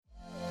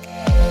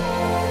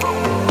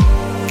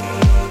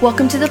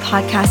Welcome to the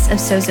podcast of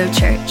Sozo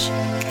Church.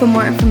 For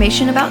more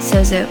information about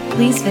Sozo,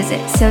 please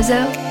visit sozosmtx.com.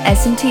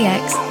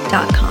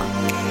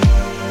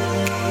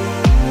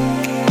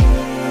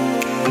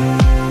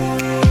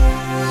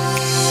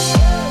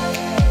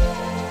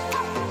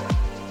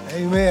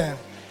 Amen.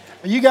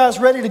 Are you guys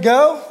ready to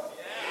go?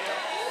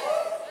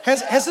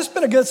 Has this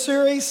been a good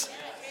series?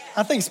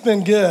 I think it's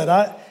been good.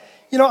 I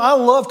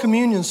love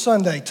Communion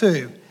Sunday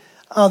too.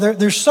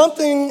 There's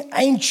something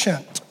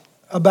ancient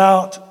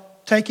about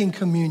taking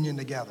communion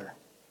together.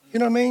 You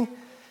know what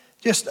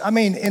I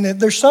mean? And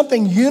there's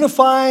something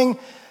unifying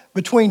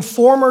between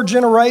former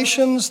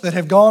generations that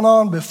have gone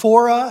on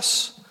before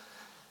us.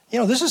 You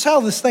know, this is how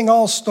this thing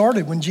all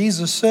started when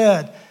Jesus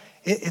said,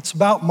 it's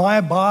about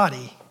my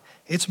body.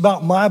 It's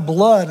about my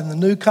blood in the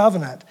new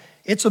covenant.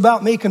 It's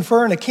about me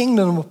conferring a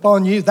kingdom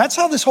upon you. That's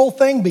how this whole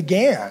thing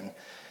began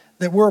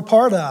that we're a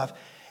part of.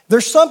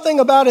 There's something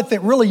about it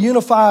that really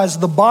unifies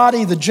the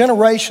body, the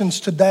generations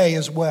today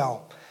as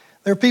well.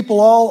 There are people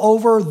all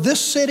over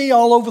this city,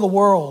 all over the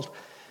world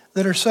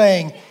that are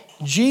saying,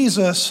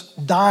 Jesus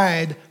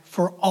died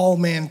for all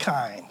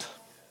mankind.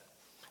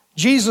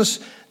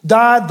 Jesus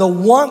died the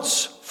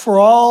once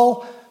for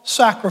all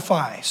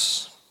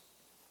sacrifice.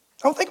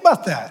 Don't think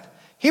about that.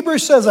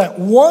 Hebrews says that,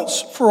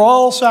 once for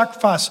all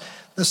sacrifice.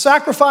 The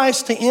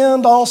sacrifice to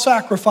end all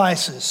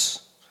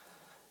sacrifices.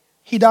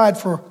 He died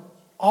for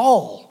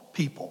all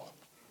people.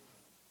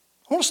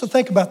 I want us to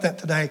think about that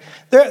today.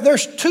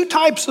 There's two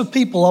types of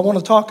people I want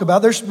to talk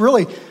about. There's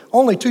really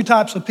only two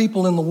types of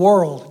people in the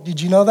world. Did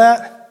you know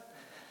that?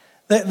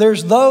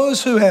 There's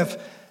those who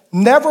have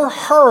never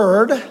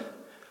heard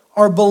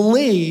or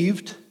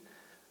believed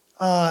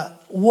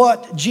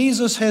what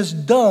Jesus has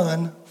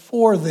done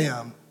for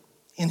them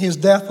in his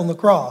death on the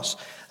cross.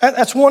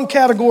 That's one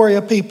category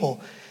of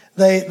people.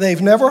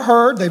 They've never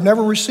heard, they've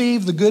never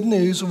received the good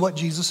news of what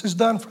Jesus has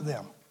done for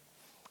them.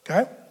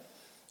 Okay?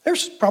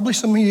 There's probably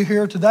some of you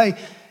here today,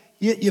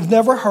 you've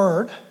never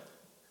heard.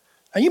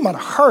 Now, you might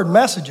have heard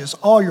messages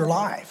all your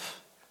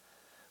life,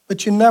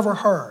 but you never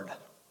heard.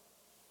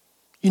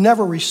 You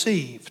never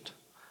received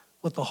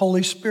what the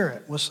Holy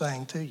Spirit was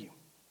saying to you.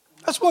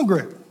 That's one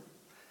group.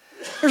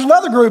 There's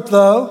another group,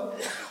 though.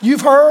 You've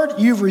heard,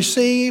 you've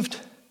received,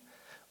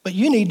 but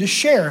you need to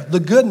share the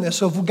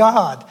goodness of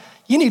God.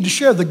 You need to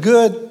share the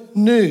good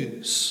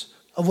news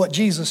of what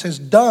Jesus has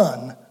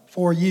done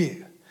for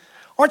you.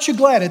 Aren't you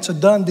glad it's a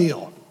done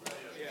deal?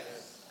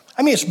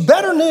 I mean, it's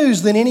better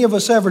news than any of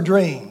us ever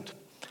dreamed,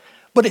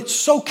 but it's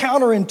so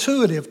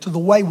counterintuitive to the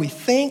way we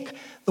think,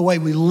 the way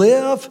we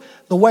live,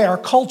 the way our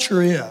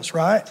culture is,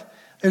 right?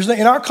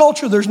 In our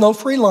culture, there's no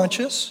free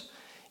lunches.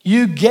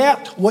 You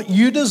get what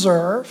you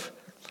deserve.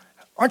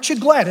 Aren't you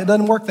glad it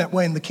doesn't work that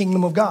way in the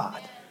kingdom of God?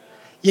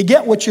 You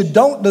get what you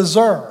don't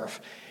deserve.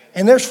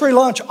 And there's free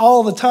lunch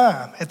all the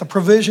time at the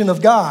provision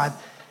of God.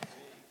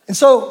 And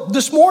so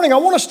this morning, I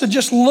want us to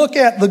just look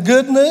at the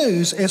good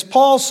news as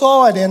Paul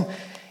saw it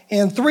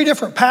in three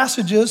different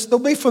passages. They'll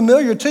be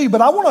familiar to you, but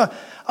I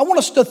want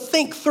us to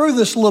think through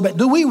this a little bit.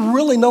 Do we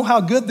really know how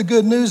good the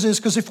good news is?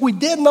 Because if we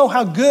did know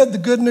how good the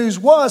good news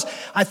was,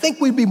 I think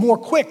we'd be more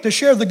quick to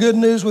share the good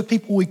news with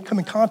people we come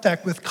in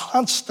contact with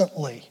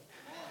constantly.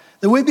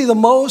 That we'd be the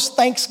most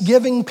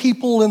Thanksgiving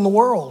people in the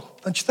world,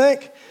 don't you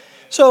think?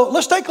 So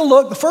let's take a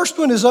look. The first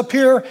one is up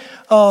here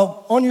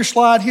on your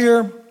slide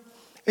here.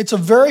 It's a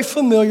very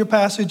familiar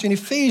passage in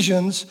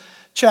Ephesians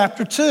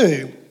chapter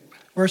 2,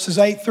 verses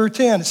 8 through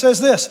 10. It says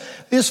this,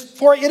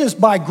 for it is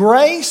by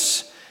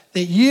grace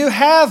that you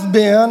have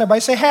been,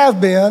 everybody say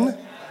have been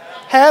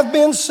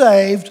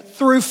saved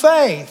through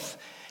faith.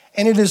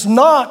 And it is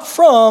not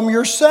from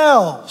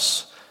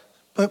yourselves.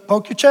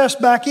 Poke your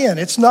chest back in.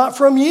 It's not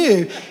from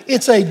you.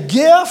 It's a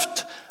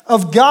gift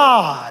of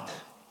God.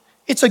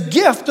 It's a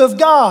gift of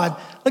God.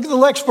 Look at the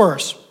next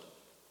verse.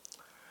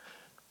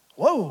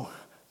 Whoa.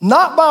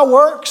 Not by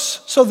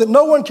works, so that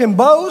no one can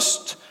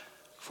boast.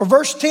 For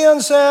verse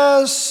 10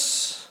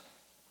 says,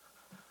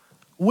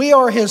 we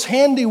are his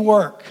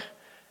handiwork,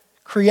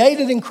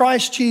 created in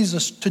Christ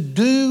Jesus to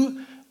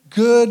do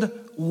good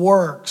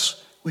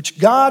works, which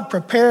God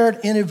prepared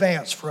in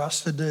advance for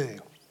us to do.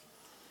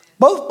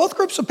 Both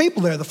groups of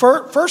people there. The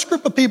first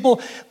group of people,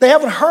 they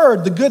haven't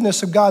heard the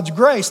goodness of God's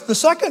grace. The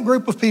second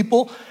group of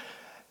people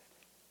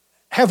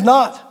have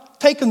not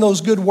taken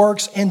those good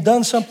works and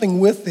done something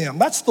with them.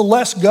 That's the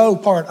let's go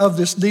part of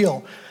this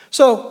deal.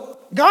 So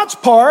God's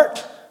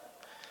part,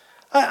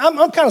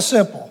 I'm kind of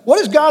simple. What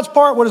is God's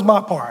part? What is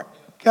my part?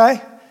 Okay?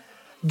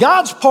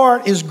 God's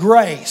part is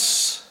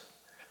grace.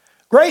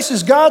 Grace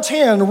is God's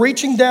hand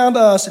reaching down to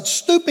us. It's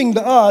stooping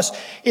to us.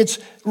 It's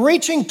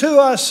reaching to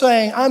us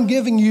saying, I'm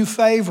giving you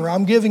favor.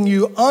 I'm giving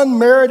you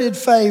unmerited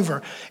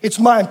favor. It's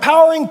my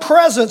empowering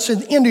presence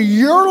into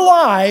your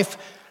life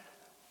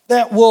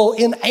that will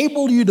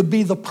enable you to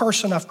be the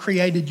person I've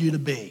created you to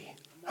be.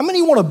 How many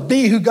of you want to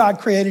be who God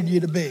created you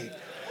to be?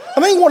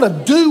 How many of you want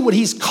to do what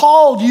he's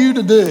called you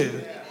to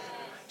do?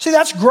 See,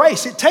 that's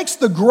grace. It takes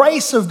the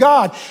grace of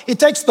God. It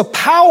takes the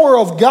power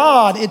of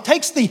God. It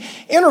takes the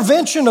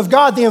intervention of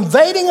God, the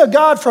invading of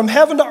God from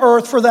heaven to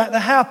earth for that to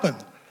happen.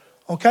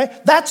 okay?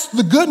 That's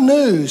the good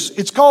news.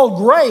 It's called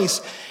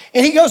grace.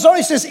 And he goes on,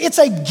 he says, it's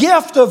a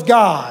gift of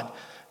God.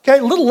 Okay,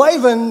 little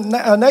Laban,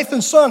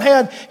 Nathan's son,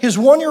 had his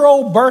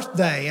 1-year-old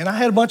birthday, and I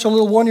had a bunch of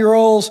little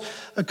 1-year-olds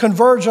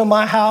converge on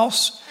my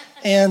house,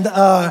 and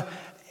I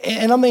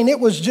mean, it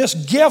was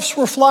just gifts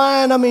were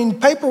flying. I mean,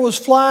 paper was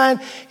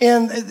flying,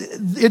 and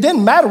it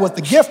didn't matter what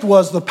the gift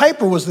was. The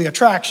paper was the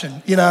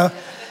attraction, you know,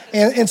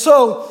 and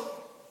so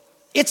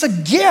it's a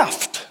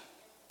gift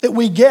that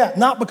we get,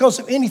 not because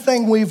of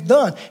anything we've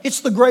done. It's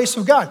the grace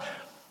of God.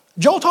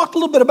 Joel talked a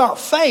little bit about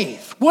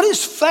faith. What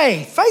is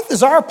faith? Faith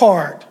is our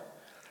part.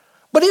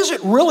 But is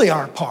it really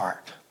our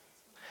part?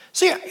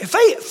 See,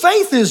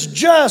 faith is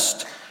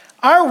just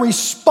our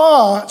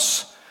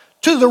response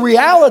to the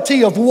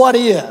reality of what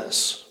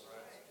is.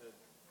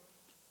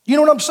 You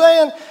know what I'm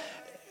saying?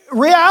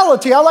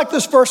 Reality, I like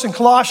this verse in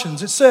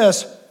Colossians. It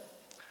says,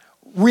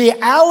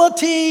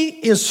 reality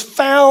is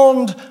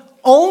found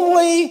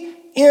only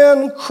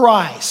in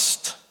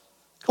Christ.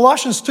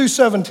 Colossians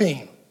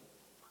 2:17.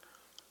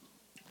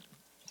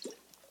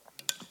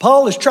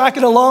 Paul is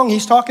tracking along.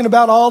 He's talking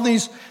about all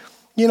these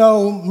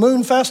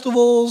moon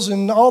festivals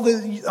and all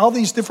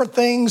these different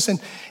things. And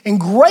in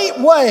great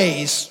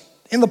ways,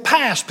 in the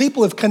past,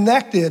 people have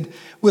connected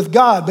with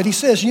God. But he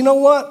says, you know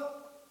what?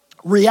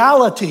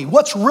 Reality,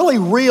 what's really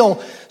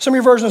real, some of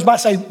your versions might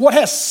say, what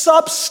has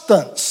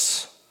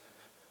substance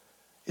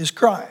is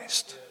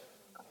Christ.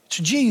 It's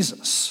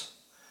Jesus.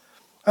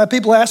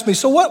 People ask me,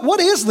 so what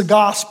is the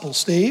gospel,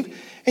 Steve?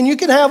 And you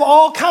can have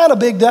all kind of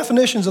big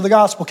definitions of the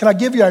gospel. Can I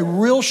give you a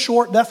real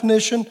short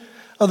definition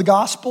of the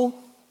gospel?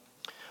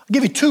 I'll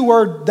give you a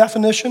 2-word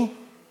definition.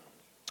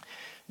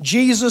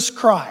 Jesus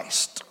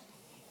Christ.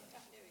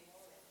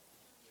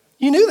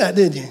 You knew that,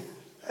 didn't you?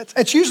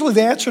 That's usually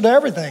the answer to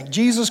everything.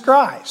 Jesus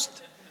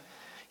Christ.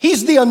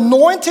 He's the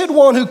anointed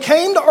one who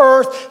came to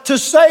earth to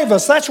save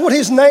us. That's what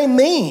his name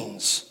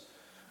means.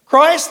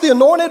 Christ, the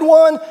anointed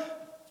one.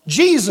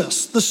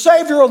 Jesus, the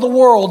Savior of the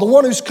world, the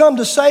one who's come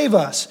to save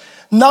us.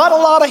 Not a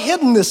lot of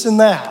hiddenness in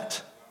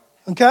that.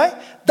 Okay?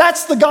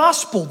 That's the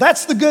gospel.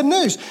 That's the good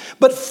news.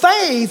 But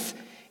faith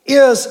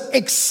is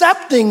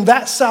accepting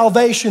that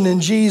salvation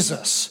in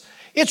Jesus.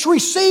 It's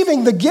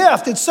receiving the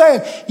gift. It's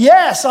saying,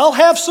 yes, I'll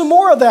have some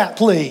more of that,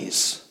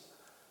 please.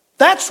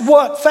 That's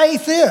what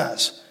faith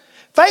is.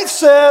 Faith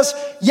says,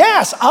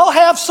 yes, I'll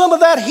have some of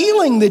that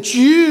healing that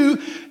you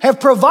have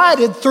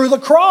provided through the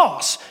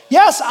cross.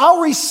 Yes, I'll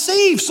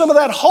receive some of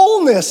that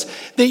wholeness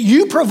that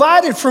you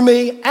provided for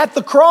me at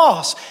the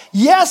cross.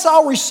 Yes,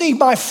 I'll receive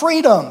my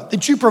freedom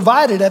that you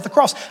provided at the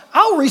cross.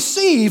 I'll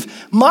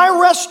receive my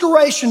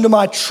restoration to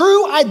my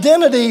true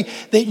identity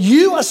that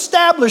you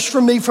established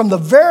for me from the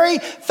very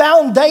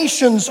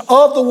foundations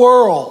of the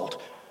world.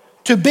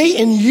 To be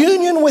in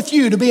union with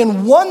you, to be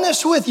in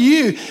oneness with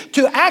you,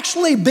 to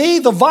actually be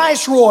the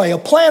viceroy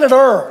of planet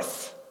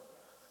Earth,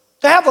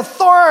 to have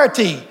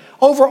authority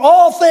over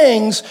all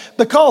things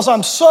because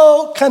I'm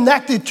so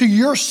connected to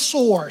your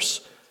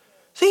source.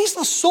 See, he's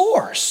the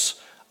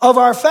source of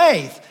our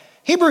faith.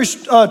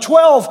 Hebrews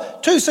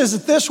 12:2 says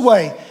it this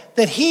way,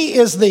 that he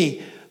is the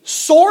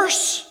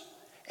source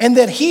and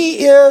that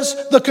he is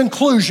the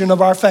conclusion of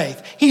our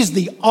faith. He's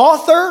the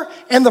author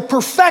and the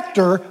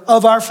perfecter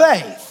of our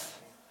faith.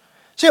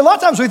 See, a lot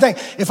of times we think,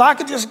 if I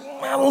could just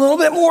have a little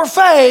bit more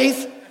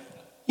faith,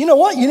 you know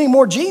what? You need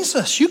more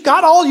Jesus. You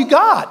got all you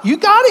got. You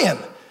got him.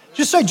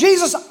 Just say,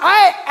 Jesus,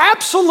 I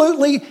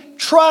absolutely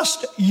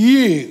trust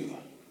you.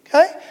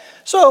 Okay?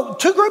 So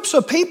 2 groups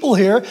of people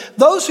here,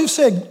 those who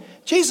said,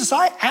 Jesus,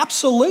 I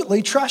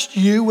absolutely trust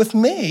you with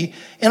me,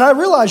 and I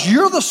realize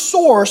you're the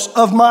source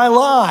of my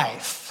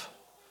life.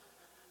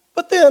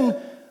 But then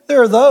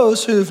there are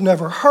those who've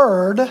never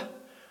heard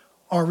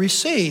or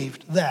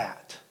received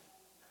that.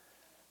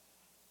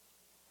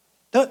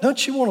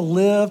 Don't you want to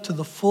live to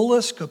the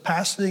fullest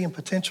capacity and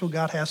potential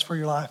God has for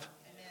your life?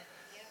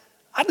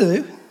 I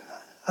do.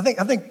 I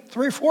think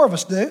 3 or 4 of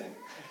us do.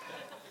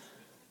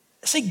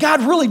 See,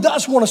 God really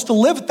does want us to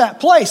live at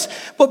that place.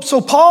 But so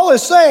Paul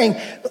is saying,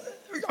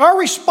 our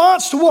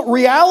response to what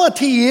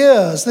reality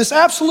is, this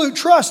absolute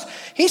trust,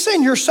 he's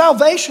saying your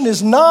salvation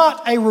is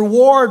not a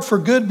reward for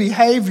good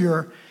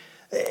behavior.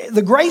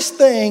 The grace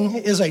thing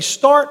is a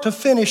start to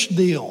finish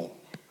deal.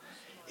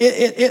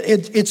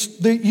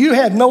 You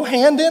had no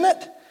hand in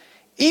it.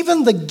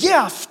 Even the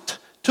gift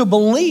to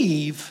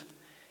believe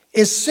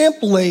is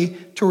simply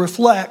to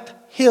reflect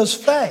his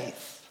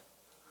faith.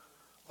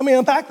 Let me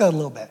unpack that a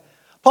little bit.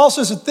 Paul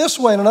says it this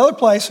way in another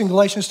place in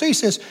Galatians 2. He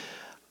says,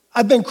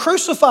 I've been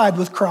crucified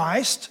with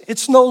Christ.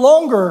 It's no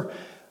longer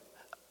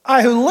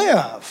I who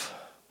live,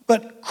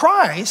 but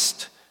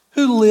Christ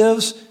who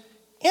lives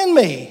in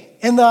me.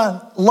 In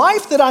the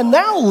life that I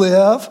now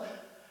live,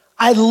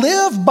 I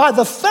live by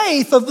the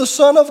faith of the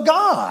Son of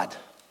God.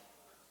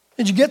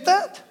 Did you get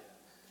that?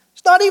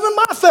 It's not even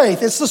my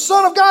faith. It's the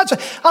Son of God.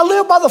 I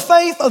live by the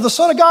faith of the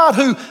Son of God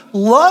who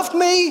loved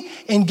me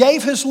and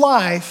gave his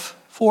life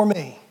for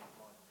me.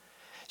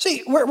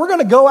 See, we're going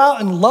to go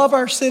out and love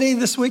our city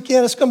this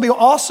weekend. It's going to be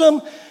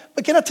awesome.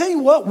 But can I tell you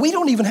what? We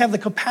don't even have the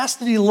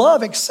capacity to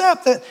love,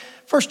 except that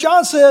 1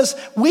 John says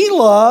we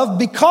love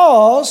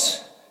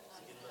because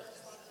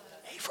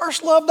he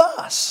first loved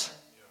us.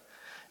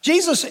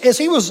 Jesus, as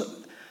he was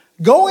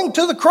going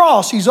to the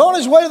cross, he's on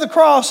his way to the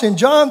cross. In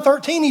John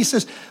 13, he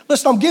says,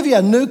 listen, I'll give you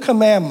a new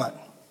commandment.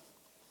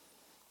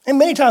 And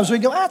many times we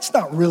go, that's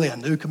not really a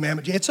new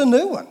commandment. It's a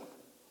new one.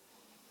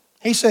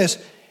 He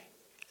says,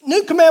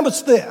 new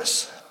commandment's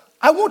this.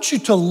 I want you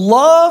to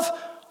love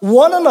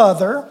one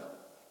another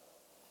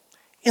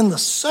in the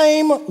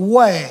same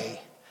way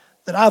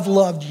that I've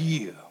loved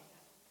you.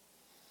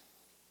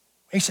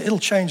 He said, it'll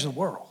change the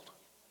world.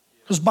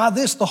 Because by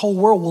this, the whole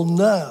world will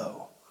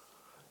know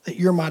that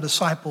you're my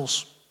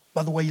disciples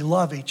by the way you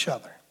love each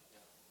other.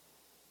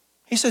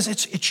 He says,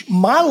 it's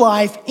my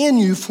life in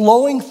you,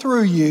 flowing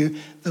through you,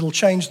 that'll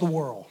change the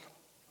world.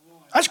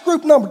 That's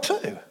group number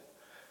 2.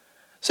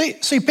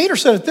 See, Peter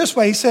said it this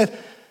way. He said,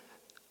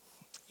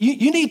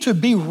 you need to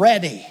be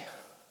ready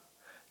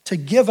to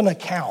give an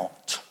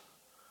account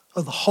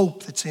of the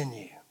hope that's in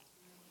you.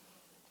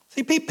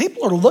 See,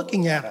 people are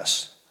looking at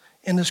us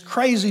in this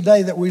crazy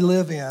day that we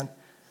live in,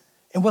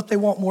 and what they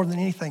want more than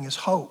anything is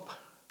hope.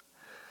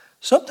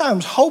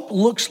 Sometimes hope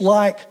looks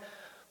like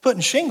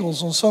putting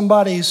shingles on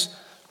somebody's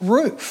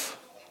roof,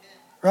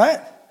 right?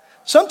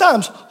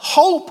 Sometimes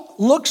hope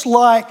looks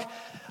like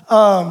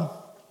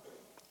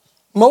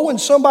mowing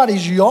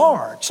somebody's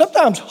yard.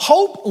 Sometimes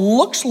hope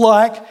looks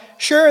like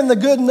sharing the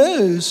good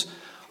news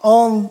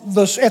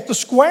at the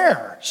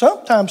square.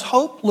 Sometimes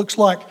hope looks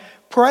like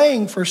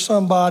praying for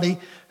somebody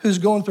who's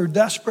going through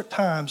desperate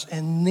times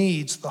and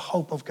needs the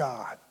hope of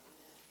God.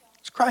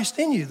 It's Christ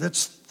in you.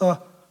 That's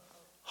the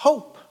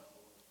hope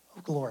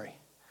of glory.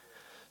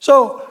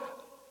 So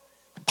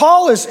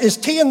Paul is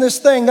teeing this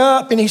thing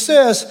up, and he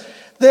says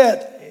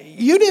that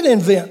you didn't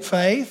invent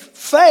faith.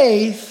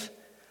 Faith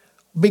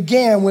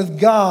began with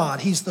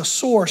God. He's the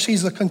source.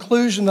 He's the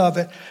conclusion of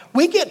it.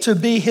 We get to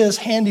be his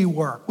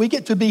handiwork. We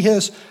get to be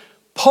his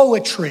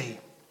poetry.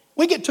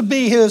 We get to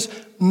be his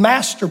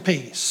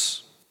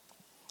masterpiece.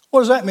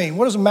 What does that mean?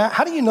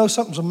 How do you know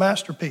something's a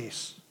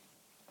masterpiece?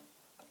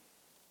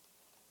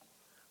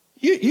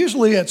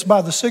 Usually it's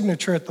by the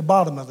signature at the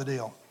bottom of the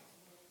deal.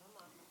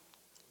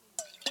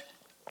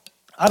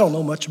 I don't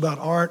know much about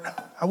art.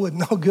 I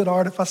wouldn't know good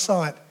art if I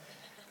saw it.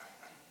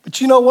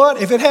 But you know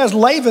what? If it has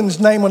Laban's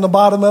name on the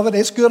bottom of it,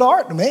 it's good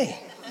art to me,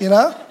 you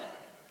know?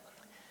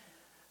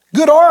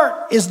 Good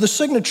art is the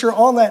signature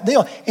on that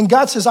deal. And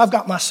God says, I've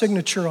got my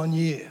signature on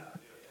you.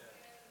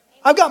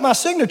 I've got my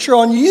signature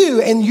on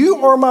you, and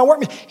you are my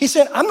workman. He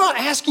said, I'm not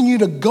asking you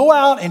to go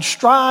out and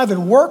strive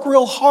and work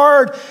real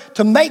hard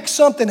to make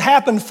something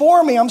happen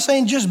for me. I'm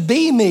saying just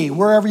be me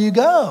wherever you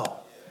go.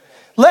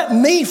 Let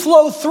me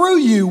flow through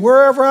you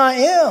wherever I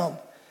am.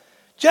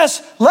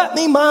 Just let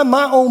me mind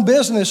my own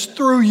business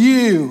through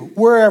you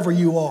wherever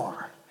you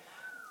are.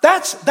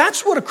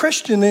 That's what a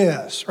Christian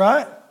is,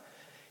 right?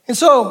 And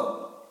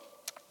so,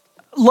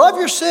 love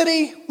your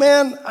city,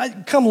 man.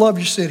 Come love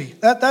your city.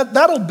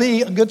 That'll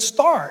be a good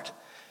start.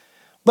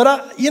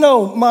 But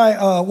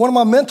one of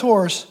my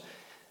mentors,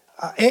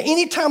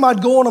 anytime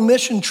I'd go on a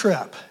mission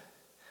trip,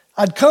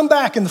 I'd come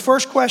back and the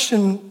first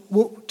question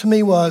to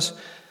me was,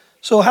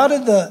 so what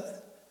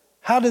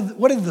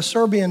did the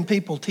Serbian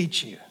people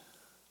teach you?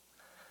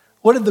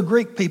 What did the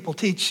Greek people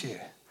teach you?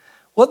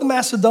 What did the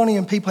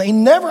Macedonian people? He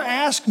never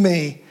asked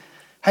me,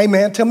 hey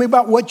man, tell me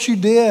about what you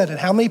did and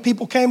how many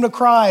people came to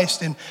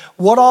Christ and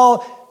what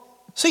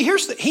all. See,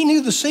 he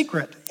knew the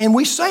secret. And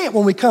we say it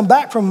when we come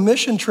back from a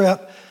mission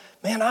trip,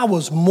 man, I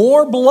was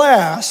more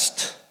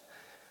blessed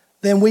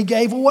than we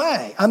gave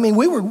away. I mean,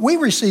 we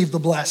received the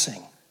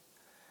blessing.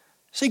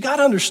 See, God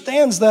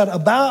understands that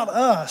about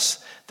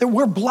us, that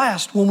we're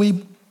blessed when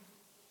we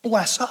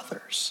bless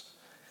others.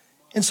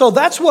 And so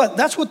that's what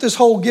this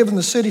whole giving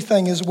the city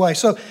thing is away.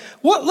 So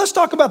let's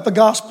talk about the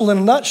gospel in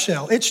a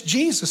nutshell. It's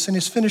Jesus and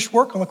his finished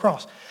work on the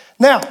cross.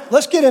 Now,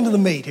 let's get into the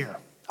meat here.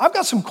 I've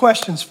got some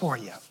questions for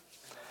you.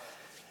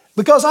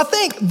 Because I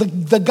think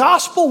the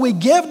gospel we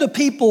give to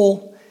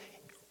people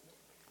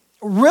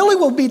really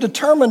will be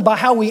determined by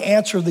how we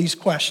answer these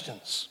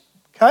questions.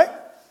 Okay?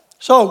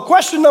 So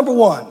question number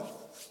 1.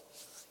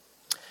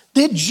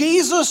 Did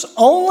Jesus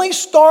only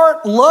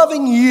start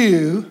loving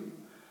you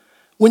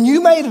when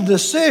you made a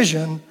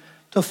decision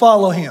to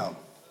follow him?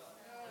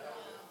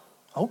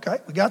 Okay,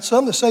 we got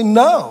some that say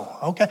no.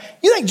 Okay,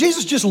 you think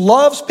Jesus just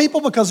loves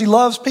people because he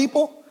loves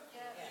people?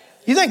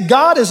 You think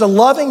God is a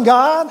loving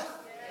God?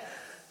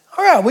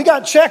 All right, we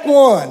got check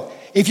 1.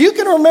 If you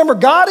can remember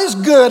God is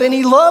good and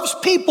he loves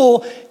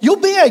people,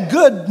 you'll be a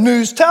good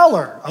news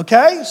teller,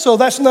 okay? So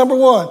that's number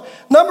 1.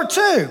 Number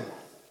 2,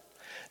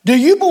 do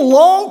you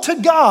belong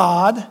to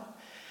God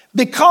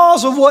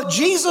because of what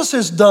Jesus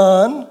has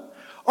done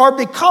or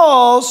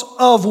because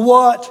of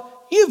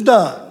what you've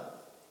done?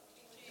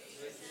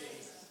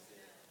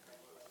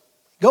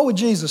 Go with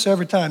Jesus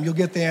every time. You'll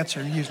get the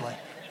answer usually.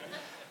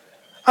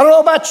 I don't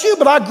know about you,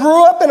 but I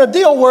grew up in a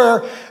deal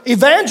where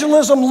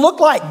evangelism looked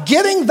like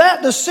getting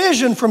that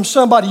decision from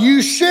somebody.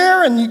 You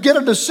share and you get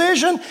a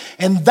decision,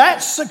 and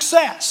that's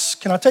success.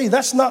 Can I tell you,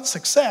 that's not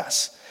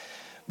success.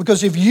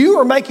 Because if you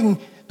are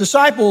making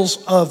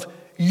disciples of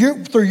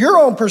you through your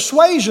own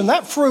persuasion,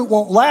 that fruit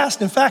won't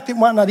last. In fact, it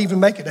might not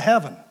even make it to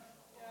heaven.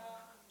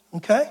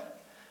 Okay?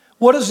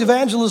 What does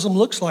evangelism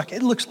look like?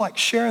 It looks like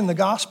sharing the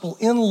gospel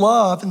in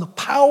love, in the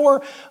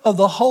power of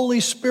the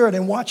Holy Spirit,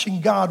 and watching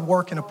God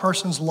work in a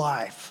person's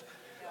life.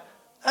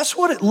 That's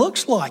what it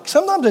looks like.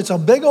 Sometimes it's a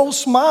big old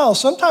smile.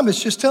 Sometimes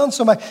it's just telling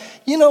somebody,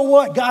 you know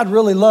what? God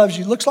really loves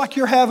you. It looks like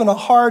you're having a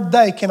hard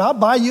day. Can I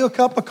buy you a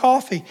cup of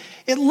coffee?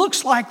 It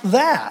looks like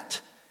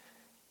that.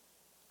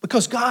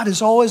 Because God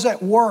is always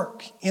at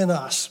work in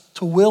us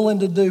to will and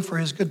to do for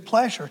his good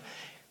pleasure.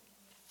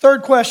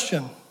 Third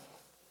question.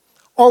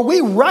 Are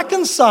we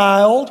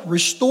reconciled,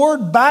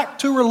 restored back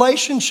to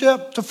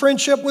relationship, to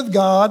friendship with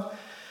God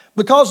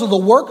because of the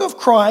work of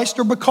Christ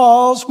or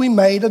because we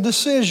made a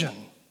decision?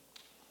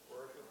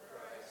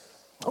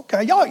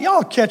 Okay,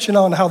 y'all catching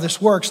on to how this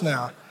works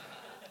now.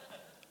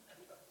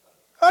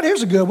 All right,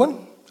 here's a good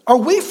one. Are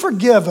we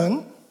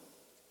forgiven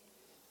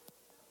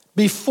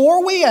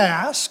before we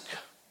ask,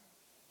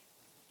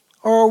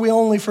 or are we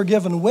only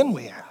forgiven when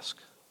we ask?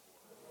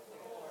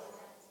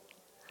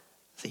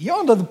 See, you're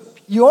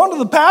onto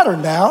the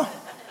pattern now.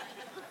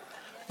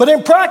 But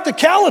in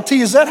practicality,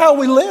 is that how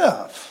we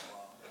live?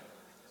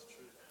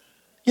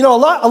 You know,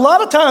 a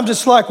lot of times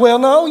it's like, well,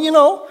 no, you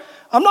know,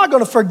 I'm not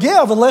going to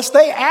forgive unless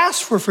they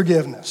ask for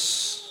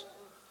forgiveness.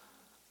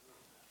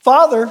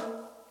 Father,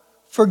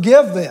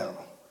 forgive them.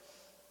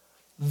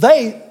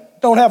 They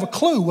don't have a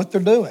clue what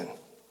they're doing.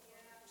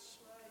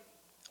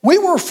 We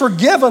were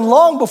forgiven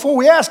long before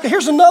we asked.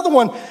 Here's another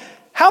one.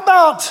 How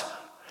about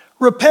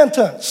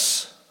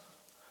repentance?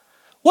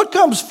 What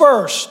comes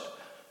first?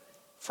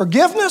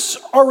 Forgiveness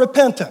or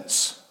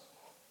repentance?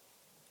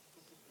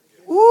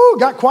 Ooh,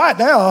 got quiet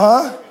now,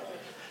 huh?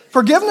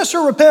 Forgiveness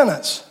or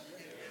repentance?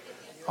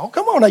 Oh,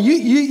 come on now.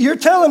 You're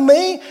telling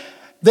me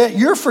that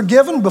you're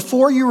forgiven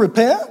before you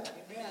repent?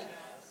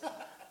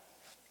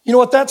 You know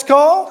what that's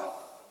called?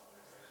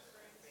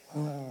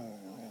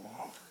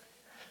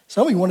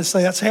 Some of you want to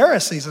say that's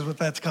heresy, is what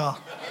that's called.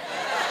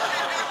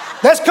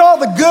 That's called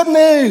the good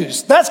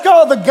news. That's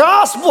called the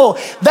gospel.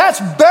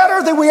 That's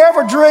better than we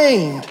ever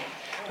dreamed.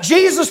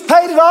 Jesus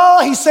paid it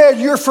all. He said,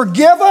 you're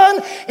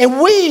forgiven. And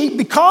we,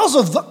 because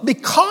of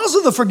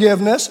the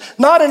forgiveness,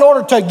 not in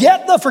order to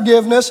get the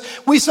forgiveness,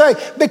 we say,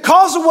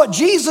 because of what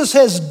Jesus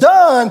has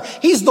done,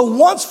 he's the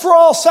once for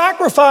all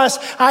sacrifice.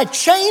 I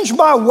change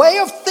my way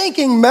of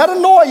thinking,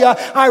 metanoia.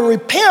 I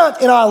repent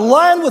and I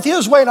align with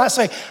his way. And I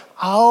say,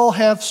 I'll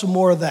have some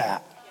more of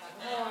that.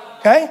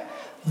 Okay?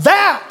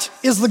 That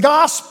is the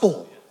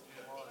gospel.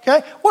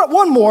 Okay?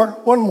 One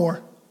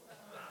more.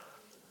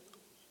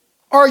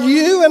 Are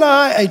you and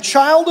I a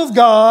child of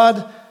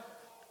God?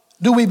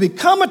 Do we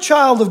become a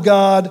child of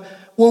God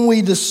when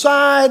we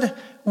decide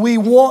we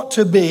want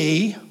to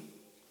be?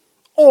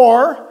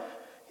 Or,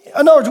 in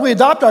other words, we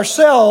adopt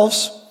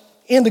ourselves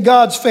into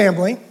God's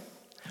family?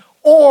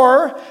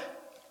 Or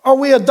are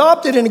we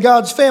adopted into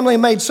God's family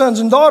and made sons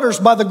and daughters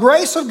by the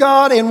grace of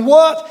God and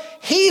what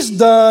he's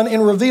done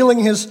in revealing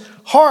his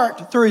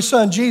heart through his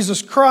son,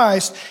 Jesus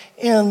Christ?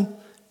 And,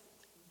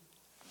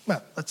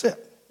 well, that's it.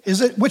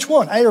 Is it, which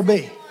one, A or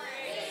B?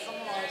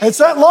 It's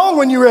that long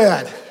when you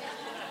read.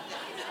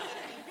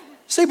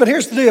 See, but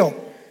here's the deal.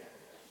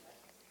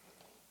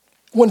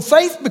 When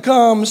faith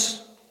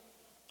becomes,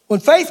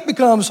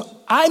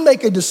 I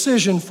make a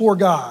decision for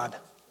God,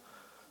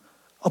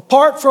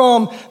 apart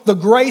from the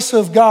grace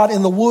of God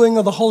and the wooing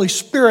of the Holy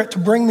Spirit to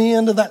bring me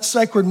into that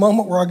sacred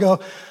moment where I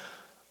go,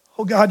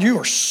 oh God, you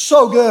are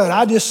so good.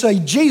 I just say,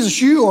 Jesus,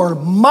 you are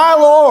my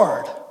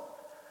Lord.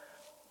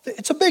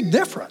 It's a big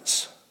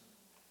difference.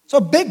 It's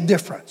a big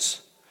difference.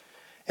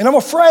 And I'm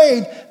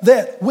afraid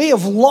that we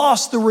have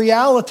lost the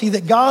reality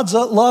that God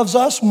loves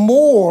us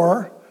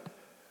more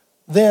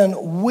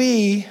than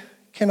we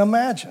can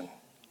imagine.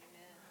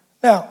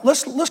 Now,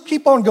 let's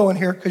keep on going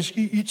here because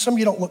some of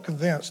you don't look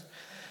convinced.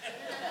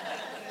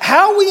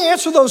 How we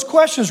answer those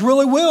questions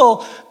really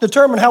will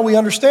determine how we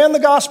understand the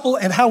gospel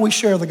and how we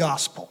share the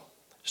gospel.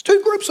 There's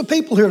two groups of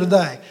people here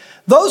today.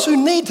 Those who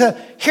need to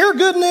hear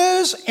good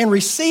news and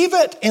receive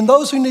it, and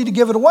those who need to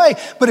give it away.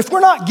 But if we're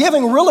not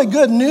giving really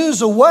good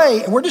news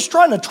away, and we're just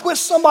trying to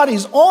twist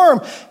somebody's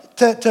arm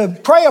to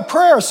pray a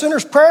prayer, a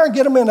sinner's prayer, and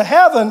get them into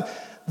heaven,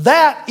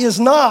 that is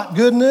not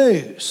good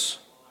news.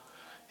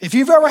 If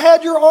you've ever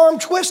had your arm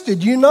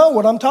twisted, you know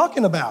what I'm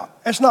talking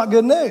about. That's not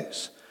good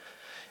news.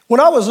 When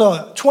I was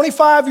a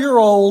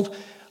 25-year-old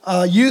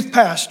youth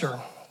pastor,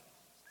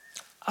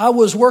 I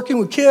was working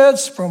with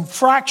kids from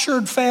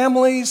fractured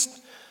families,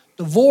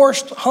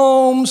 divorced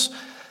homes,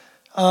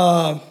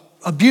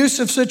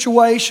 abusive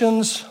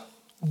situations,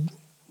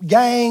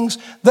 gangs.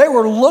 They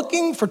were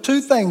looking for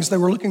two things. They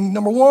were looking,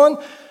 number one,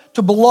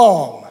 to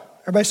belong.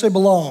 Everybody say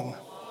belong.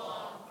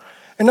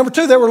 And number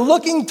two, they were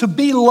looking to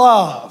be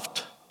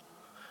loved.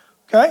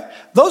 Okay?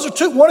 Those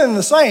are one and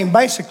the same,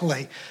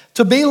 basically.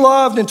 to be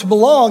loved and to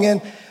belong.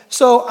 And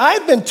so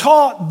I've been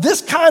taught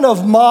this kind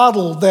of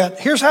model that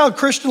here's how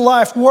Christian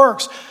life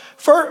works.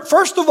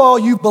 First of all,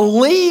 you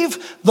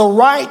believe the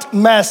right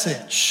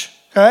message,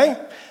 okay?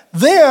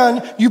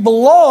 Then you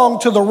belong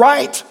to the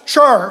right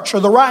church or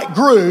the right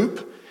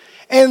group,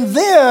 and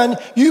then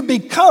you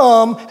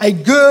become a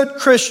good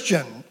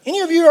Christian.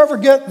 Any of you ever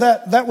get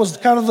that? That was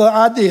kind of the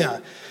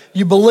idea.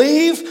 You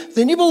believe,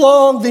 then you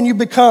belong, then you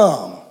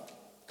become,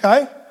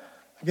 okay?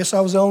 I guess I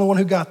was the only one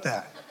who got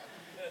that.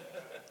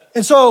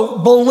 And so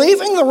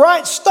believing the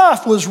right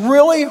stuff was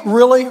really,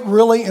 really,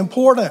 really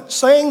important.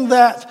 Saying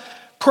that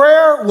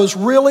prayer was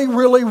really,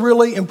 really,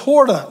 really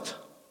important.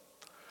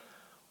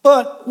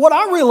 But what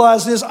I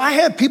realized is I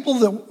had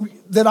people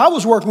that I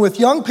was working with,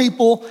 young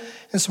people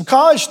and some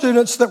college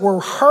students that were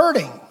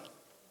hurting.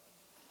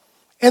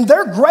 And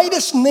their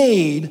greatest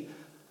need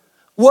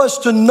was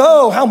to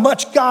know how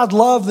much God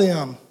loved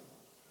them,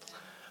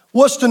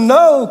 was to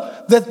know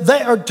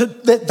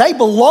that they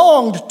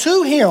belonged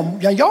to Him.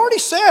 Now, you already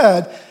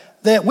said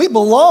that we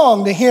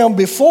belong to Him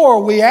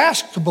before we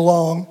asked to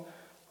belong,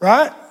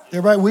 right?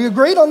 Everybody, we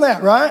agreed on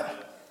that, right?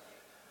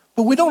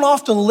 But we don't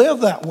often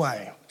live that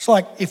way. It's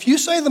like if you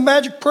say the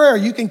magic prayer,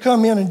 you can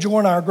come in and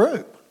join our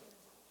group.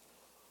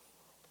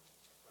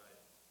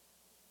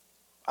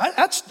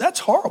 That's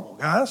horrible,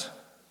 guys.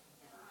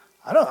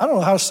 I don't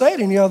know how to say it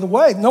any other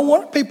way. No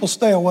wonder people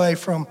stay away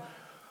from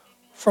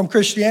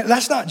Christianity.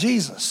 That's not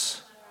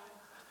Jesus.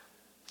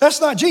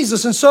 That's not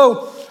Jesus. And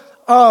so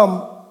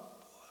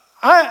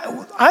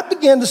I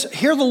began to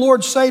hear the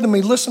Lord say to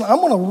me, listen, I'm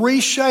going to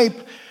reshape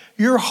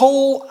your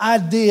whole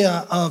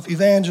idea of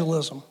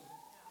evangelism.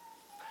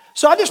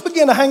 So I just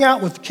began to hang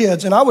out with the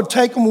kids, and I would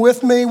take them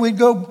with me. We'd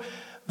go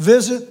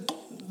visit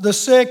the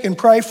sick and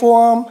pray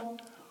for them.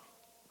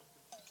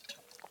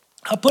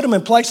 I put them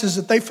in places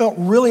that they felt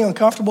really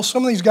uncomfortable.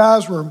 Some of these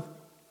guys were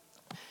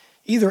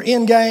either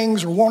in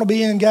gangs or want to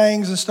be in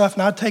gangs and stuff,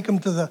 and I'd take them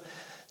to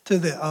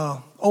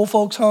the old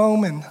folks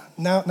home, and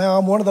now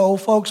I'm one of the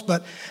old folks,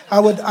 but I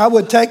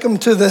would take them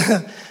to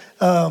the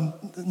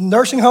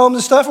nursing homes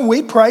and stuff, and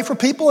we'd pray for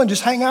people and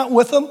just hang out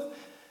with them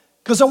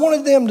because I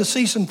wanted them to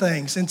see some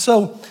things. And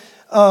so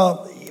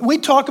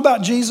we'd talk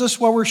about Jesus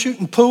while we're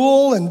shooting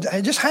pool and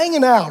just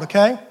hanging out,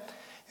 okay?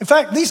 In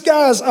fact, these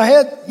guys,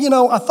 I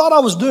thought I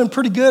was doing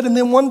pretty good, and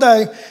then one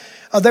day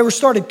they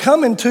started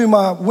coming to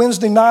my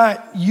Wednesday night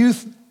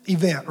youth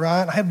event,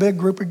 right? I had a big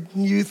group of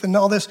youth and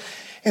all this.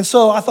 And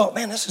so I thought,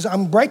 man,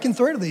 I'm breaking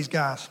through to these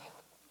guys.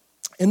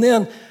 And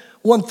then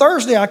one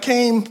Thursday I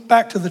came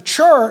back to the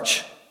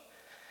church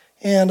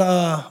and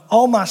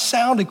all my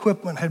sound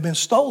equipment had been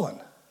stolen.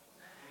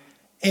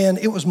 And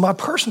it was my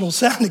personal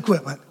sound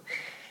equipment.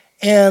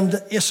 And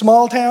it's a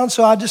small town,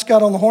 so I just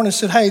got on the horn and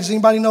said, hey, does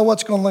anybody know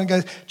what's going on?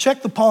 Guys,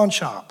 check the pawn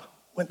shop.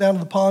 Went down to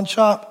the pawn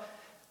shop.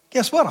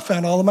 Guess what? I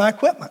found all of my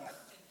equipment.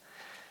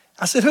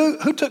 I said,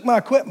 who took my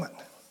equipment?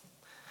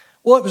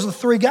 Well, it was the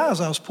three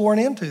guys I was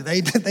pouring into.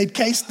 They'd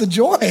cased the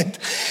joint,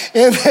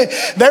 and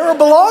they were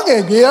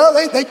belonging.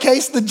 They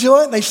cased the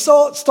joint. They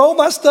stole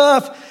my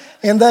stuff,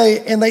 and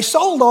they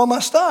sold all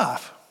my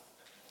stuff.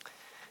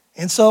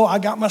 And so I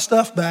got my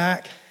stuff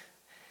back.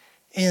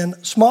 And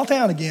small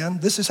town again.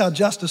 This is how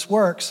justice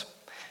works.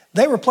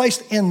 They were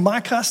placed in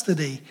my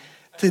custody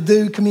to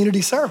do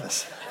community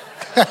service.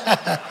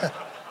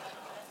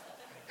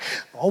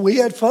 Oh, we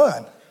had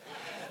fun.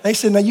 They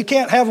said, now you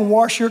can't have them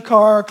wash your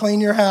car,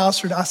 clean your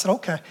house. I said,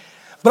 okay.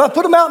 But I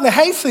put them out in the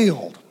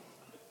hayfield.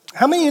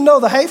 How many of you know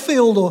the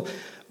hayfield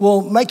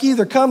will make you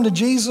either come to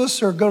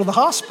Jesus or go to the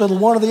hospital,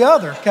 one or the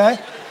other, okay?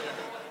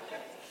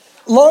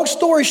 Long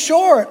story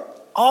short,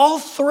 all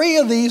three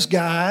of these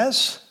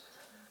guys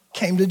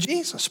came to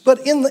Jesus.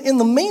 But in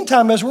the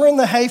meantime, as we're in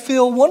the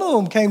hayfield, one of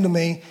them came to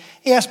me.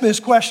 He asked me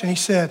this question. He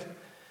said,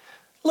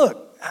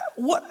 look,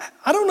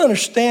 I don't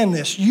understand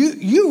this.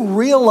 You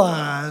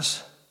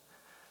realize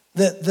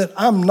that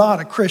I'm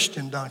not a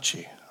Christian, don't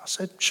you? I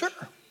said, sure.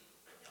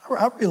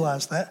 I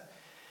realize that.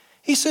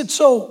 He said,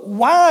 so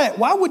why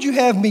would you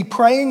have me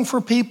praying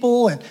for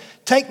people and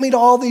take me to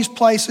all these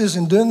places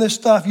and doing this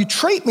stuff? You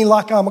treat me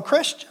like I'm a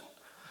Christian.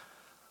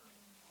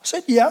 I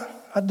said, yeah,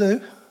 I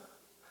do.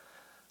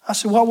 I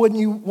said, why wouldn't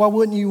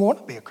you want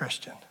to be a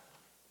Christian?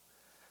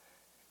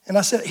 And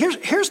I said,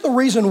 here's the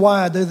reason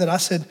why I do that. I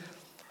said,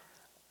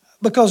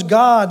 because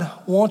God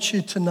wants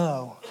you to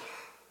know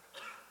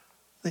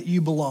that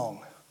you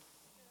belong.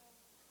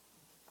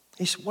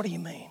 He said, what do you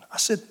mean? I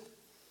said,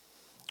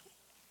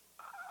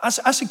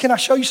 can I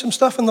show you some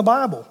stuff in the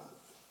Bible?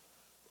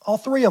 All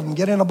three of them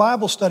get in a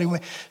Bible study.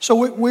 So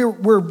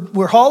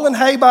we're hauling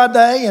hay by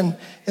day, and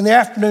in the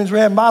afternoons we're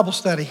having Bible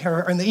study,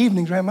 or in the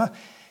evenings we're having.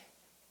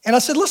 And I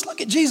said, let's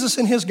look at Jesus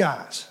and his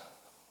guys.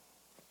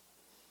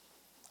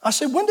 I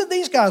said, when did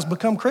these guys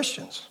become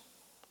Christians?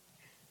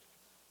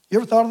 You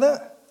ever thought of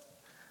that?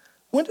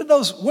 When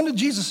did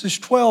Jesus'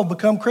 12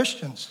 become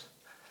Christians?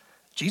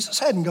 Jesus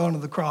hadn't gone to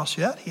the cross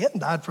yet. He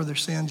hadn't died for their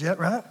sins yet,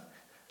 right?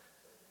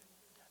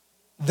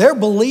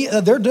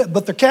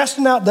 But they're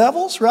casting out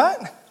devils,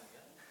 right?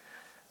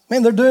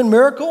 Man, they're doing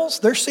miracles.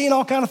 They're seeing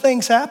all kinds of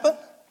things happen.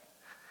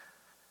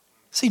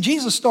 See,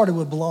 Jesus started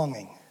with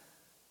belonging.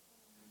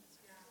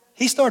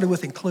 He started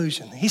with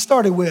inclusion. He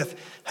started with,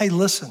 hey,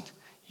 listen,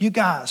 you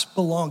guys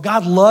belong.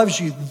 God loves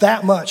you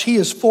that much. He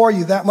is for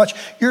you that much.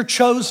 You're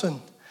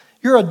chosen.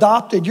 You're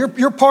adopted.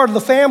 You're part of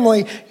the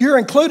family. You're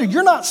included.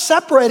 You're not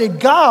separated.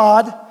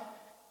 God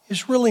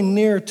is really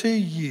near to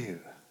you.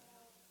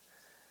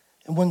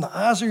 And when the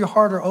eyes of your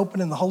heart are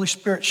open and the Holy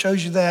Spirit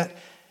shows you that,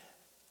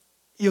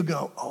 you'll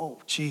go, oh,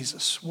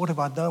 Jesus, what have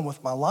I done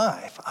with my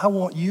life? I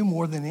want you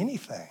more than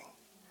anything.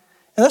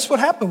 And that's what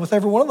happened with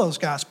every one of those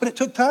guys, but it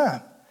took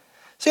time.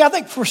 See, I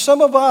think for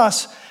some of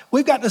us,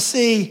 we've got to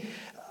see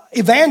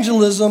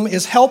evangelism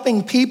is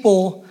helping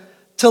people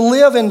to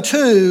live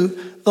into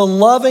the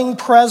loving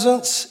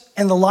presence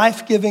and the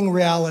life-giving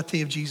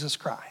reality of Jesus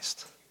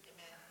Christ.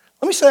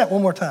 Let me say that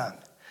one more time.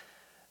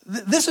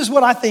 This is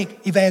what I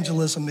think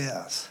evangelism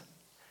is.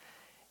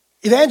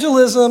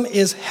 Evangelism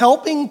is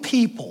helping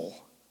people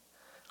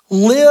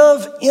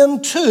live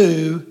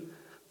into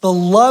the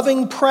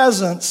loving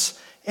presence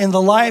and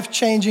the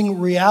life-changing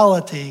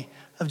reality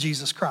of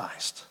Jesus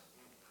Christ.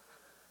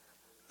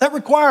 That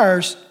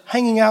requires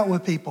hanging out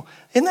with people.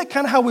 Isn't that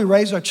kind of how we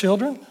raise our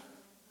children?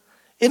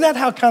 Isn't that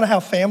how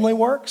family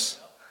works?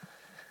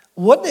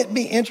 Wouldn't it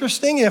be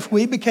interesting if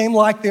we became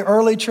like the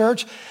early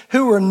church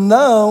who were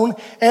known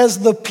as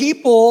the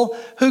people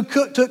who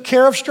took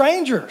care of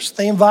strangers?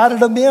 They invited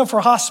them in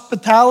for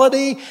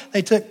hospitality.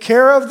 They took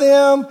care of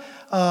them.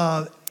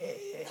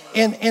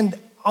 And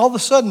all of a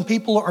sudden,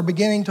 people are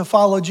beginning to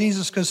follow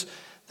Jesus because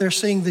they're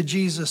seeing the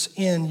Jesus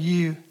in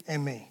you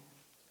and me.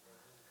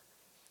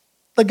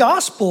 The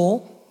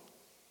gospel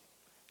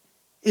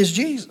is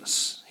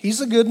Jesus. He's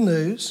the good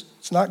news.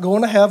 It's not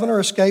going to heaven or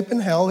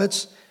escaping hell.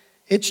 It's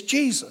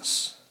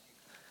Jesus.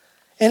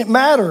 And it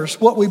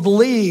matters what we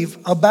believe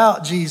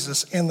about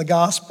Jesus and the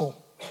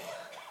gospel.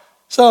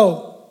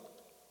 So,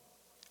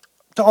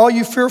 to all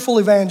you fearful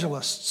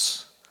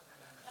evangelists,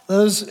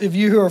 those of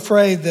you who are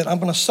afraid that I'm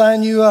going to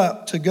sign you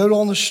up to go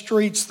on the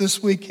streets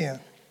this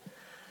weekend,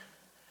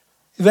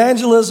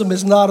 evangelism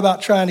is not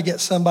about trying to get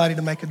somebody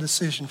to make a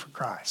decision for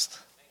Christ.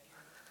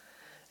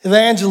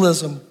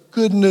 Evangelism,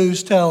 good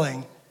news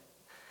telling,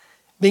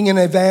 being an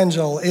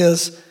evangel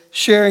is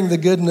sharing the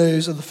good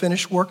news of the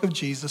finished work of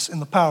Jesus in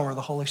the power of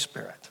the Holy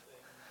Spirit.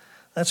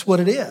 That's what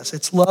it is.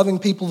 It's loving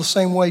people the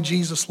same way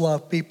Jesus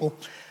loved people.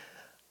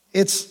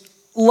 It's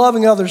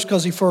loving others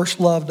because he first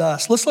loved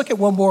us. Let's look at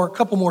a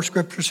couple more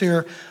scriptures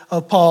here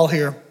of Paul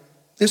here.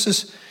 This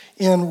is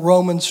in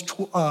Romans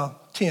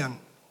 10.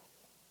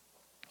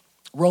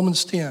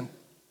 Romans 10.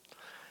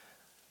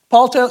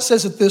 Paul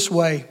says it this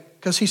way,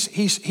 because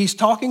he's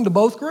talking to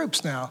both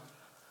groups now.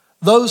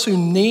 Those who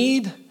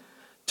need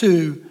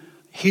to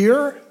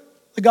hear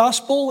the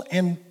gospel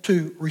and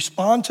to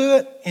respond to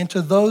it, and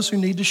to those who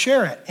need to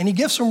share it. And he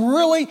gives some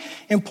really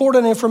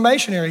important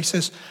information here. He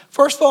says,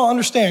 first of all,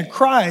 understand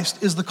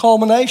Christ is the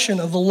culmination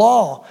of the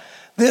law.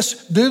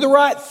 This do the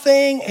right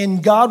thing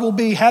and God will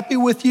be happy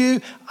with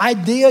you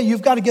idea,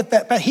 you've got to get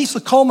that back. He's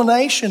the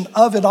culmination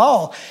of it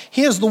all.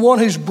 He is the one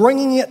who's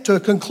bringing it to a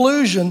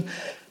conclusion.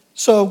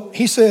 So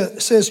he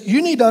says,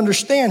 you need to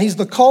understand he's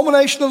the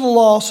culmination of the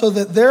law so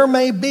that there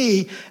may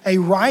be a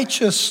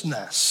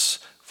righteousness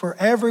for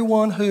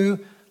everyone who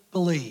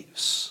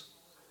believes.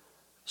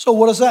 So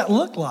what does that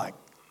look like?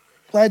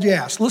 Glad you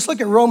asked. Let's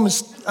look at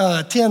Romans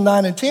 10,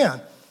 9 and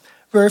 10.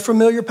 Very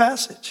familiar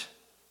passage.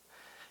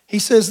 He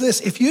says this,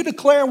 if you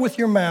declare with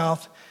your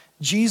mouth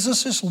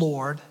Jesus is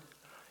Lord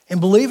and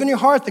believe in your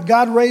heart that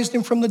God raised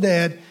him from the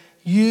dead,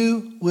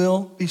 you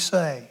will be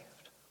saved.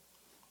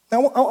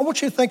 Now, I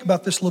want you to think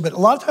about this a little bit.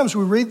 A lot of times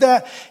we read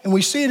that and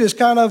we see it as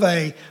kind of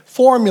a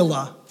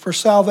formula for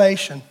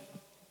salvation.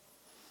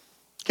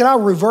 Can I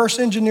reverse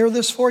engineer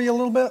this for you a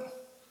little bit?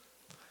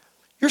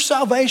 Your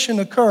salvation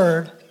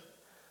occurred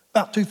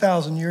about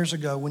 2,000 years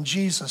ago when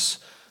Jesus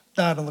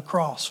died on the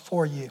cross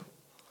for you.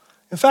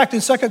 In fact,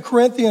 in 2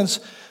 Corinthians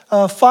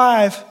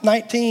 5,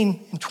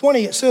 19 and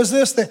 20, it says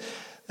this,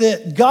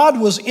 that God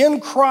was in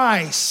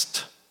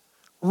Christ,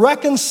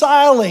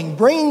 reconciling,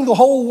 bringing the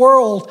whole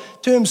world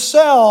to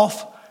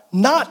himself,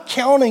 not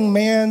counting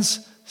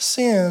man's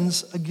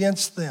sins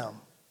against them,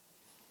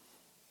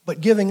 but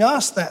giving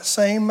us that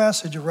same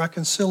message of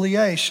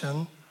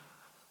reconciliation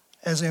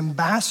as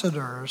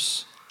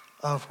ambassadors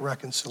of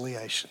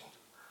reconciliation.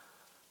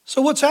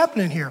 So what's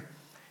happening here?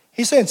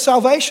 He's saying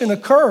salvation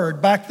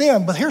occurred back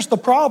then, but here's the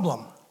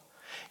problem.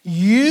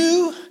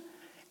 You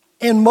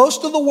and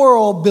most of the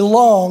world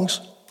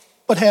belongs,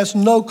 but has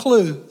no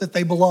clue that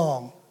they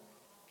belong.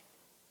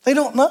 They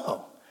don't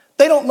know.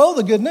 They don't know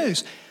the good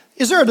news.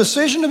 Is there a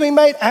decision to be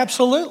made?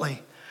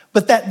 Absolutely.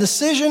 But that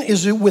decision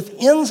is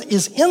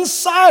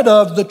inside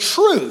of the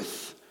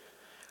truth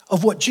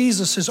of what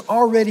Jesus has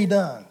already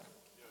done.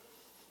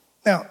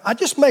 Now, I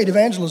just made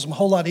evangelism a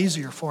whole lot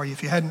easier for you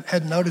if you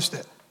hadn't noticed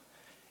it.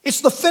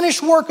 It's the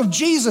finished work of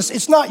Jesus.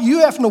 It's not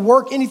you having to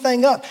work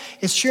anything up.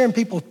 It's sharing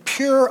people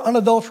pure,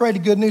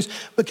 unadulterated good news.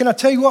 But can I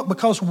tell you what?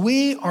 Because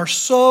we are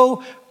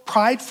so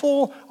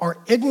prideful or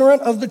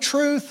ignorant of the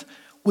truth,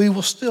 we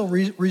will still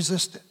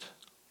resist it.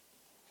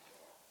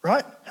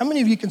 right? How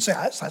many of you can say,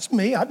 that's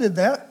me, I did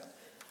that?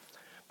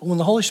 But when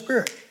the Holy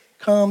Spirit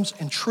comes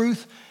and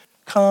truth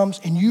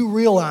comes and you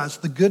realize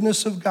the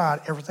goodness of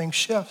God, everything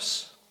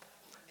shifts.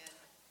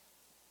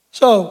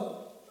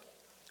 So,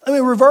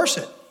 reverse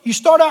it. You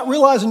start out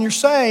realizing you're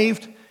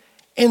saved,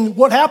 and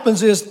what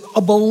happens is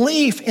a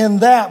belief in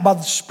that by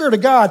the Spirit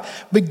of God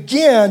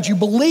begins. You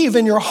believe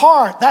in your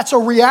heart. That's a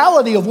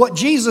reality of what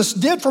Jesus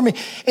did for me.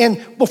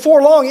 And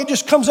before long, it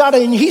just comes out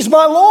and He's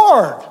my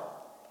Lord.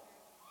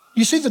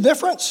 You see the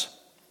difference?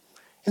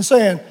 In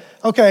saying,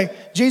 okay,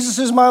 Jesus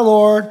is my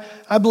Lord,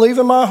 I believe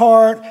in my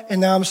heart,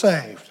 and now I'm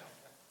saved.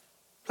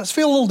 Does that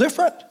feel a little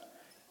different?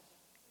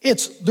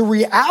 It's the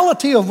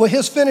reality of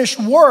His finished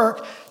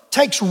work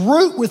takes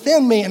root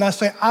within me, and I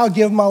say, I'll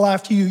give my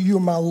life to you. You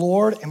are my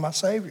Lord and my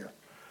Savior.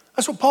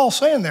 That's what Paul's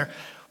saying there.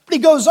 But he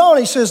goes on,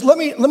 he says, let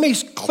me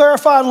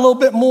clarify it a little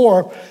bit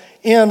more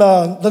in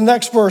the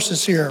next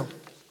verses here.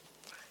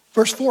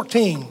 Verse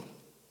 14,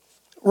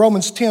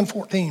 Romans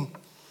 10:14.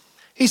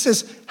 He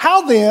says,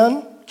 how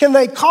then can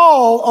they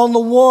call on the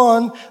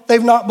one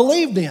they've not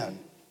believed in?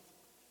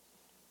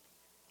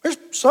 There's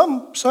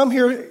some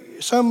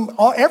here, some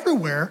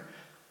everywhere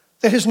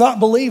that has not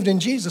believed in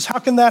Jesus. How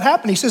can that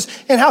happen? He says,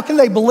 and how can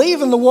they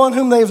believe in the one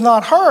whom they've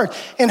not heard?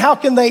 And how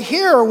can they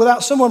hear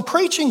without someone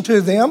preaching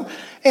to them?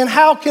 And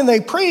how can they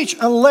preach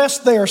unless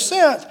they are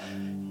sent?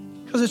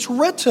 Because it's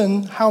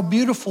written, how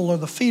beautiful are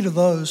the feet of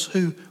those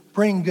who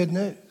bring good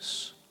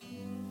news.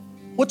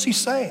 What's he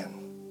saying?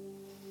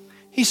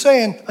 He's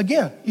saying,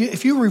 again,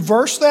 if you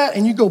reverse that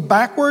and you go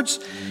backwards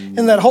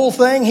in that whole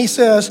thing, he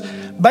says,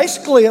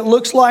 basically it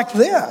looks like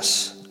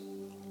this.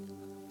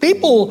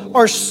 People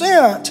are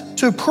sent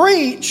to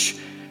preach,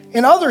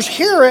 and others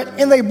hear it,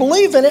 and they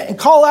believe in it and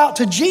call out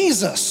to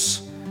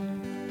Jesus.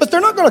 But they're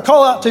not going to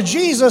call out to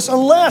Jesus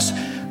unless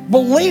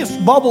belief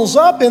bubbles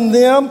up in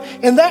them,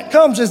 and that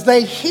comes as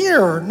they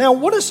hear. Now,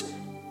 what does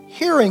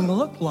hearing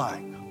look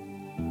like?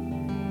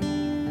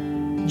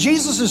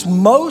 Jesus'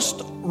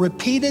 most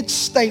repeated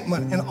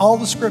statement in all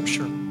the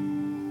Scripture.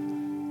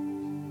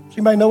 Does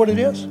anybody know what it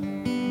is?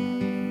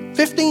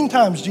 15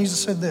 times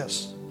Jesus said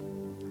this.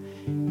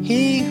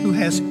 He who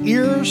has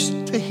ears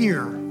to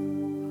hear,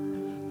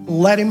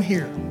 let him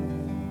hear.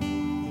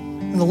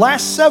 And the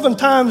last 7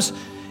 times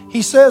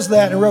he says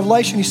that in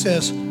Revelation, he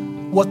says,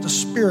 what the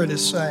Spirit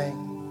is saying.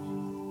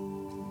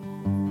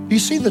 Do you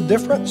see the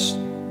difference?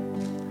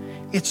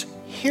 It's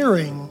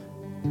hearing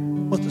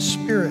what the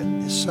Spirit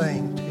is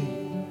saying to you.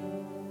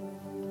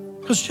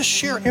 Because just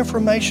sheer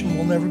information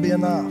will never be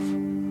enough.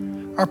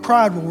 Our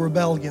pride will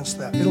rebel against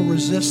that. It'll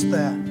resist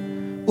that.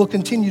 We'll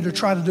continue to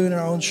try to do it in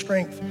our own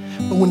strength.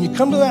 But when you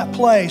come to that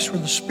place where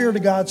the Spirit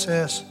of God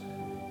says,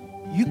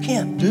 you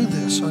can't do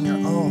this on your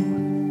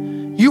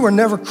own. You were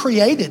never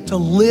created to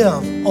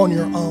live on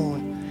your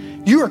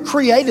own. You are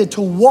created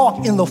to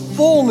walk in the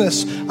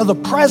fullness of the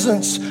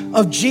presence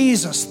of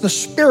Jesus, the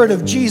Spirit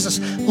of Jesus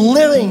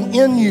living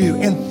in you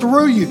and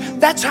through you.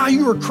 That's how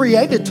you were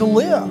created to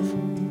live.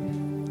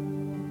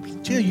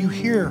 Until you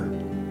hear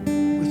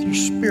with your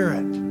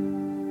spirit,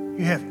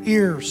 you have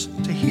ears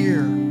to hear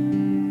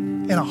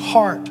and a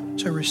heart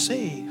to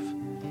receive.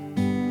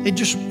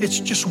 It's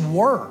just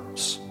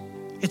words.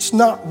 It's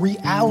not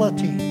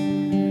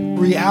reality.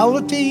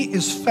 Reality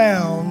is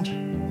found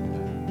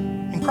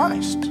in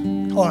Christ,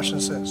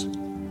 Colossians says.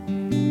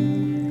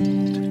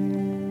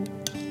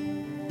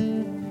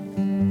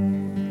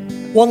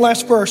 One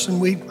last verse,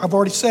 and I've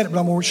already said it, but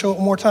I'm going to show it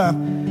one more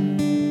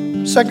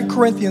time. 2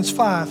 Corinthians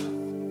 5.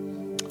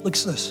 Look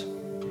at this.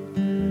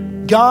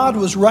 God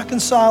was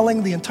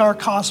reconciling the entire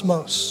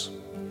cosmos.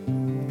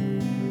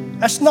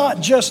 That's not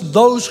just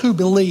those who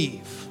believe.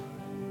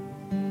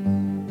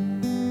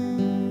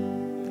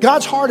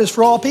 God's heart is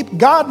for all people.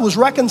 God was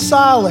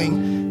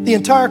reconciling the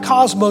entire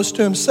cosmos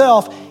to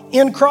himself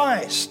in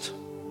Christ,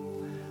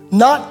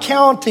 not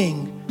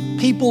counting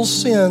people's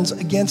sins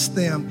against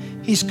them.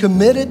 He's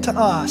committed to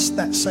us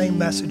that same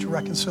message of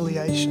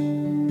reconciliation.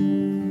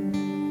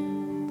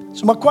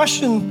 So my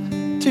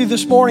question to you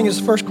this morning is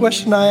the first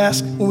question I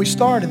asked when we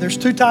started. There's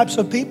 2 types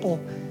of people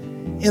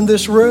in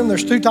this room.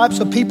 There's 2 types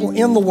of people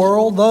in the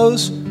world.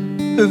 Those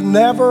who've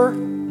never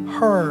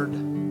heard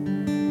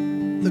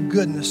the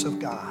goodness of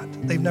God.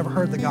 They've never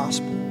heard the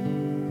gospel,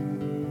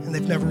 and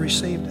they've never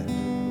received it.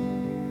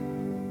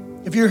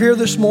 If you're here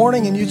this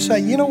morning and you'd say,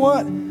 you know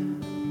what?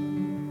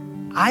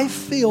 I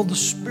feel the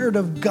Spirit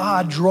of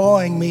God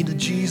drawing me to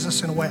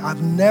Jesus in a way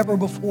I've never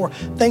before.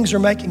 Things are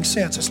making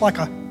sense. It's like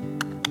a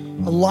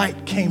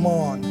light came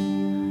on,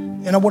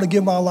 and I want to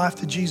give my life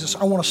to Jesus.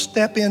 I want to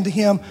step into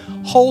him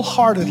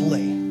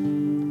wholeheartedly,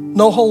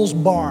 no holes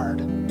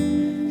barred.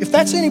 If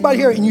that's anybody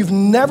here and you've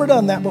never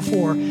done that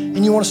before,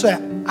 and you want to say,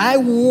 I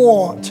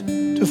want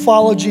to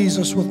follow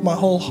Jesus with my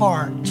whole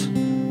heart,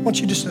 I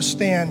want you just to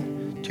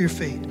stand to your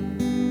feet.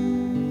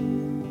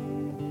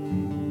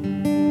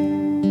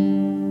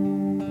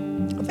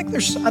 I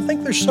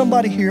think there's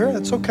somebody here.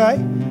 That's okay.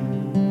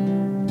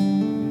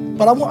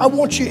 But I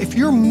want you, if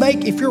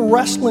you're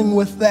wrestling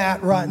with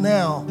that right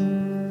now,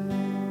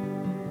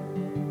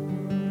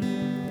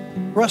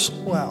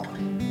 wrestle well.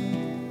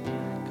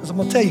 because I'm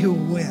going to tell you who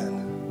will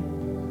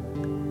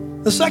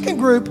win. The second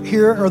group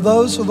here are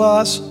those of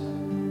us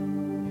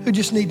who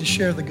just need to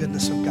share the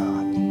goodness of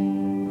God.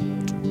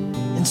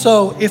 And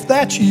so if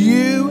that's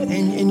you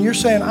and you're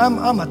saying,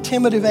 I'm a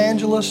timid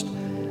evangelist,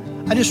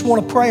 I just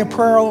want to pray a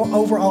prayer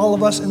over all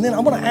of us. And then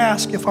I'm going to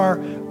ask if our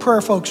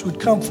prayer folks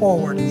would come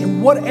forward.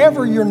 And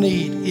whatever your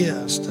need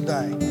is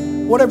today,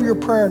 whatever your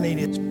prayer need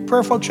is,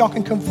 prayer folks, y'all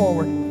can come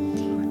forward.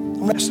 I'm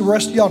going to ask the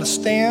rest of y'all to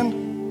stand.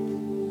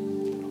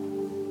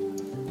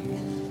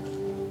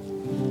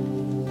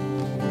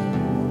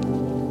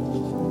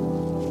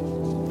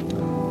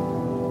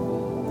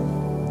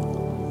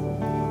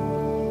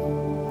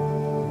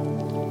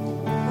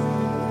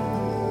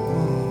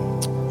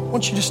 I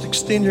want you to just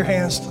extend your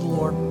hands to the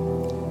Lord.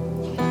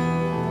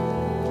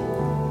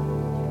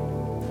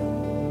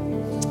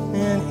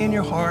 And in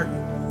your heart,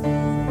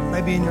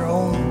 maybe in your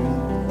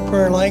own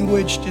prayer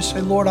language, just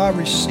say, Lord, I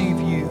receive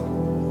you.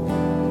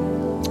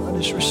 I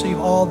just receive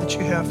all that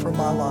you have for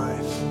my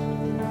life.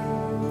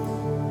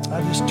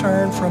 I just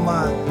turn from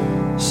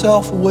my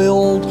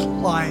self-willed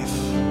life.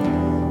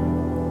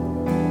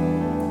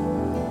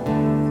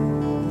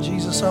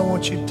 Jesus, I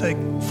want you to take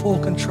full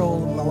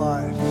control of my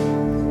life.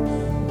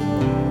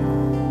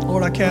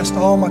 Lord, I cast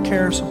all my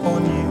cares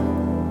upon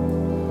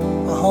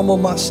you. I humble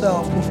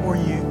myself before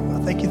you. I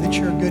thank you that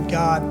you're a good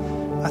God.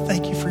 I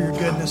thank you for your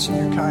goodness and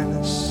your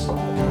kindness.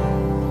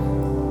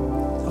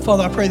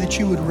 Father, I pray that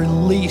you would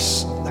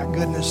release that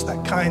goodness,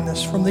 that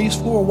kindness from these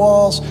four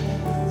walls.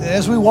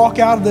 As we walk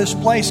out of this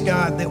place,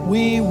 God, that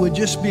we would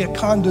just be a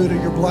conduit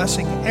of your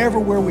blessing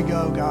everywhere we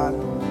go, God.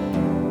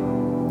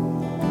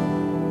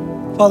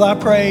 Father, I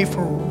pray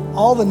for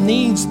all the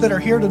needs that are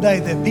here today,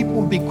 that people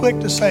will be quick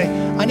to say,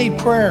 I need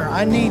prayer.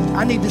 I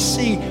need to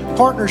see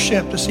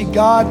partnership, to see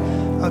God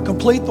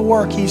complete the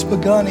work he's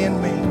begun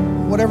in me.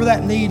 Whatever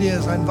that need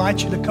is, I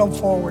invite you to come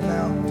forward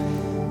now.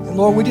 And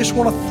Lord, we just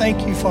want to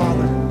thank you,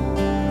 Father.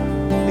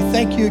 We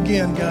thank you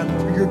again, God,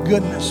 for your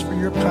goodness, for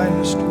your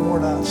kindness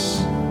toward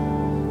us.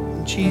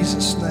 In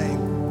Jesus' name,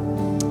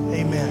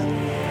 amen.